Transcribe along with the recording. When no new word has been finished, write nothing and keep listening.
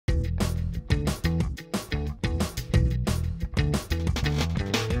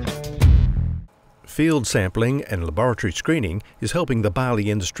Field sampling and laboratory screening is helping the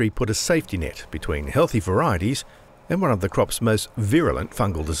barley industry put a safety net between healthy varieties and one of the crop's most virulent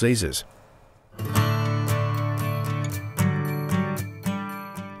fungal diseases.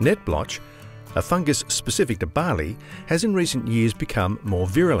 Net blotch, a fungus specific to barley, has in recent years become more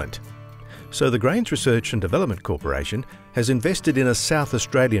virulent. So the Grains Research and Development Corporation has invested in a South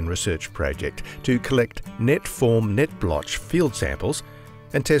Australian research project to collect Net Form Net Blotch field samples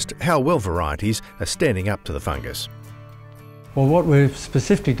and test how well varieties are standing up to the fungus. Well, what we're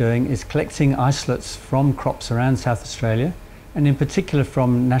specifically doing is collecting isolates from crops around South Australia, and in particular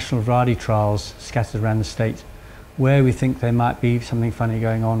from national variety trials scattered around the state, where we think there might be something funny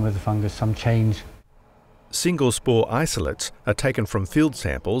going on with the fungus, some change. Single spore isolates are taken from field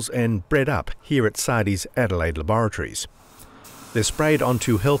samples and bred up here at SARDI's Adelaide laboratories. They're sprayed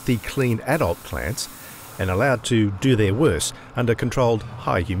onto healthy, clean adult plants and allowed to do their worst under controlled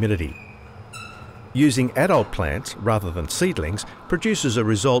high humidity. Using adult plants rather than seedlings produces a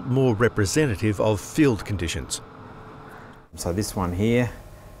result more representative of field conditions. So this one here,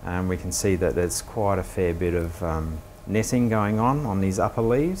 we can see that there's quite a fair bit of netting going on these upper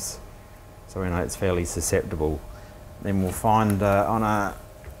leaves. So we know it's fairly susceptible. Then we'll find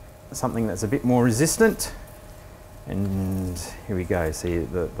something that's a bit more resistant, and here we go. See,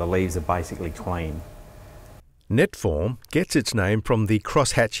 the leaves are basically clean. Net form gets its name from the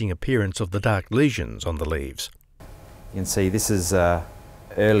cross-hatching appearance of the dark lesions on the leaves. You can see this is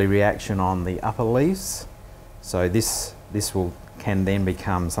early reaction on the upper leaves. So this can then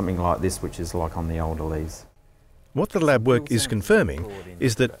become something like this, which is like on the older leaves. What the lab work is confirming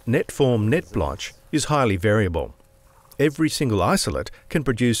is that Net Form Net Blotch is highly variable. Every single isolate can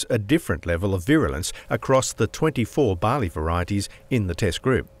produce a different level of virulence across the 24 barley varieties in the test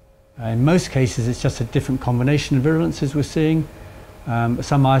group. In most cases it's just a different combination of virulences we're seeing.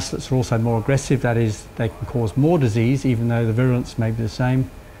 Some isolates are also more aggressive, that is, they can cause more disease even though the virulence may be the same.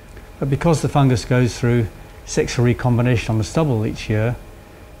 But because the fungus goes through sexual recombination on the stubble each year,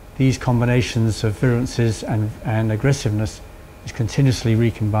 these combinations of virulences and aggressiveness is continuously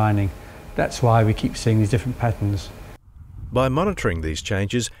recombining. That's why we keep seeing these different patterns. By monitoring these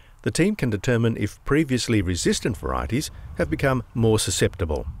changes, the team can determine if previously resistant varieties have become more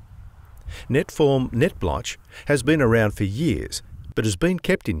susceptible. Net Form Net Blotch has been around for years, but has been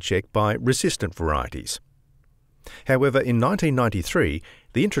kept in check by resistant varieties. However, in 1993,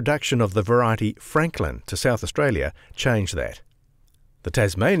 the introduction of the variety Franklin to South Australia changed that. The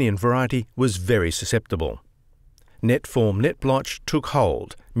Tasmanian variety was very susceptible. Net Form Net Blotch took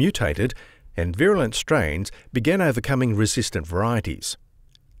hold, mutated, and virulent strains began overcoming resistant varieties.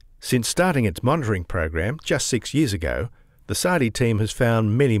 Since starting its monitoring program just 6 years ago, the SARDI team has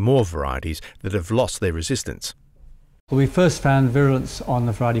found many more varieties that have lost their resistance. Well, we first found virulence on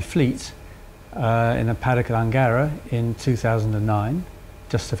the variety Fleet in a paddock at Angara in 2009,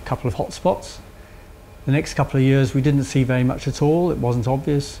 just a couple of hot spots. The next couple of years we didn't see very much at all, it wasn't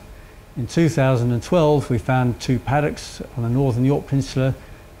obvious. In 2012 we found 2 paddocks on the northern York Peninsula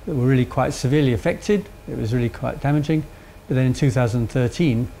that were really quite severely affected. It was really quite damaging. But then in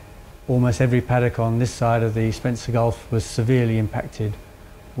 2013 almost every paddock on this side of the Spencer Gulf was severely impacted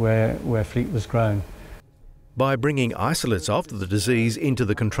where Fleet was grown. By bringing isolates of the disease into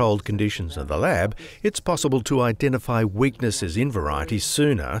the controlled conditions of the lab, it's possible to identify weaknesses in varieties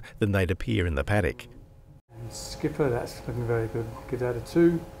sooner than they'd appear in the paddock. Skipper, that's looking very good. Give that a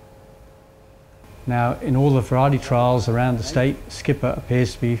 2. Now, in all the variety trials around the state, Skipper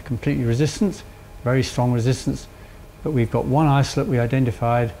appears to be completely resistant, very strong resistance, but we've got one isolate we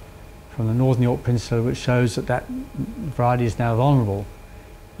identified from the northern York Peninsula which shows that variety is now vulnerable.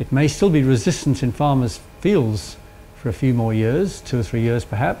 It may still be resistant in farmers' fields for a few more years, 2 or 3 years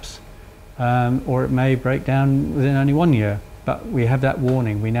perhaps, or it may break down within only 1 year. But we have that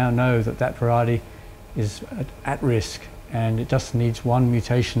warning. We now know that variety is at risk, and it just needs one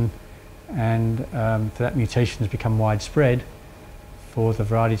mutation, and for that mutation to become widespread for the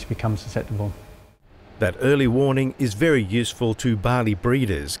variety to become susceptible. That early warning is very useful to barley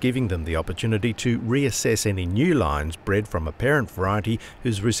breeders, giving them the opportunity to reassess any new lines bred from a parent variety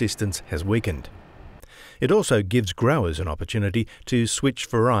whose resistance has weakened. It also gives growers an opportunity to switch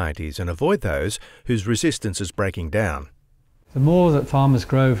varieties and avoid those whose resistance is breaking down. The more that farmers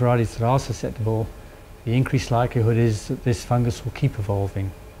grow varieties that are susceptible, the increased likelihood is that this fungus will keep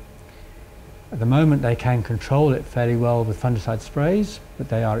evolving. At the moment they can control it fairly well with fungicide sprays, but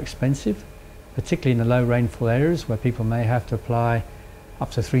they are expensive, particularly in the low rainfall areas where people may have to apply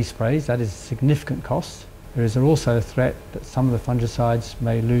up to 3 sprays. That is a significant cost. There is also a threat that some of the fungicides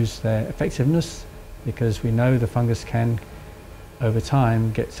may lose their effectiveness because we know the fungus can, over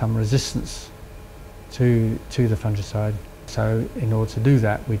time, get some resistance to the fungicide. So in order to do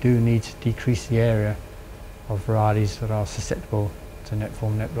that, we do need to decrease the area of varieties that are susceptible to Net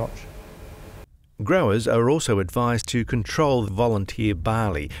Form Net Blotch. Growers are also advised to control volunteer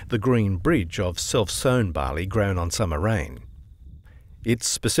barley, the green bridge of self-sown barley grown on summer rain. It's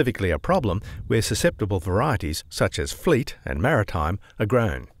specifically a problem where susceptible varieties such as Fleet and Maritime are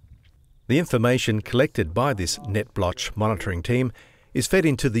grown. The information collected by this net blotch monitoring team is fed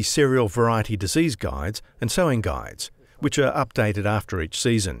into the cereal variety disease guides and sowing guides, which are updated after each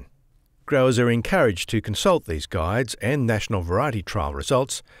season. Growers are encouraged to consult these guides and national variety trial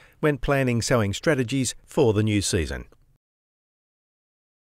results when planning sowing strategies for the new season.